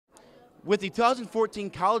With the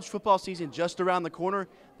 2014 college football season just around the corner,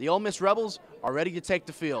 the Ole Miss Rebels are ready to take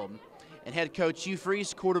the field. And head coach Hugh,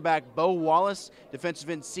 quarterback Bo Wallace,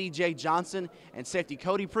 defensive end C.J. Johnson, and safety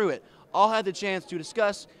Cody Prewitt all had the chance to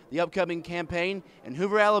discuss the upcoming campaign in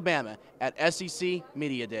Hoover, Alabama at SEC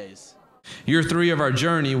Media Days. Year 3 of our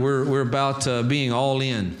journey, we're about being all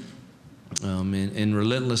in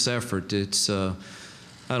relentless effort. It's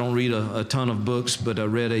I don't read a ton of books, but I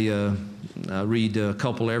read a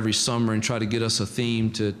couple every summer and try to get us a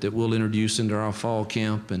theme that we'll introduce into our fall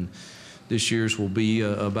camp. And this year's will be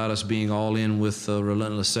about us being all in with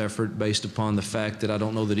relentless effort, based upon the fact that I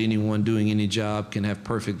don't know that anyone doing any job can have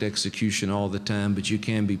perfect execution all the time, but you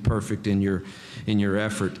can be perfect in your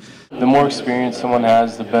effort. The more experience someone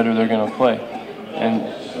has, the better they're going to play.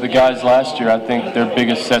 And the guys last year, I think their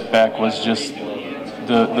biggest setback was just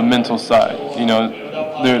the mental side. You know,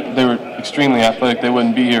 they were extremely athletic. They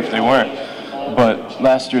wouldn't be here if they weren't. But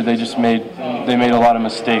last year they made a lot of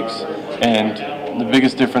mistakes, and the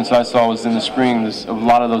biggest difference I saw was in the spring. A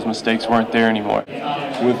lot of those mistakes weren't there anymore.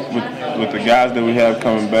 With the guys that we have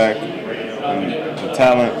coming back and the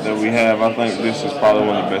talent that we have, I think this is probably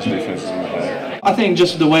one of the best defenses we've had. I think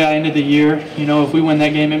just the way I ended the year, you know, if we win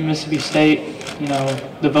that game at Mississippi State, you know,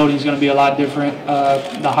 the voting is going to be a lot different.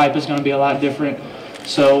 The hype is going to be a lot different.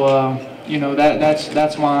 So, you know,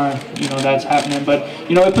 that's why, you know, that's happening. But,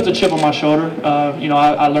 you know, it puts a chip on my shoulder. You know,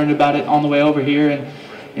 I learned about it on the way over here, and,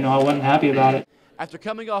 you know, I wasn't happy about it. After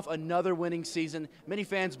coming off another winning season, many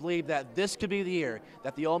fans believe that this could be the year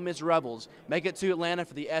that the Ole Miss Rebels make it to Atlanta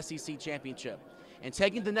for the SEC Championship. And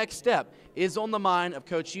taking the next step is on the mind of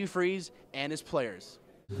Coach Hugh and his players.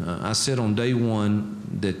 I said on day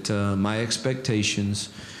one that my expectations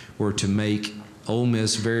were to make Ole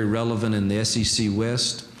Miss very relevant in the SEC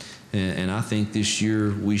West, and I think this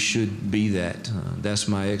year we should be that. That's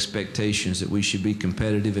my expectations, that we should be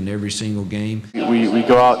competitive in every single game. We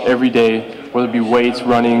go out every day, whether it be weights,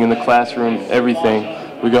 running, in the classroom,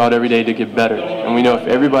 everything. We go out every day to get better, and we know if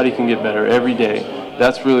everybody can get better every day,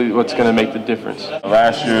 that's really what's going to make the difference.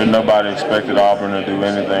 Last year, nobody expected Auburn to do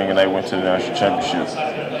anything, and they went to the national championship.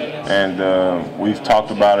 And we've talked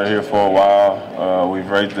about it here for a while. We've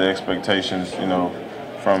raised the expectations, you know,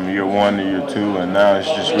 from year 1 to year 2, and now it's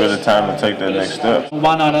just really time to take that next step.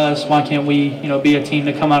 Why not us? Why can't we, you know, be a team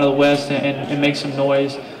to come out of the West and make some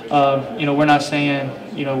noise? You know, we're not saying,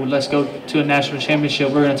 you know, let's go to a national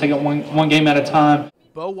championship. We're going to take it one game at a time.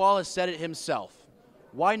 Bo Wallace said it himself.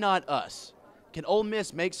 Why not us? Can Ole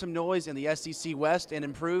Miss make some noise in the SEC West and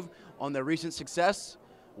improve on their recent success?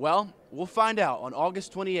 Well, we'll find out on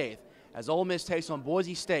August 28th as Ole Miss takes on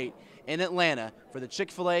Boise State in Atlanta for the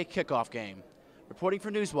Chick-fil-A kickoff game. Reporting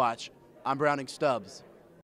for NewsWatch, I'm Browning Stubbs.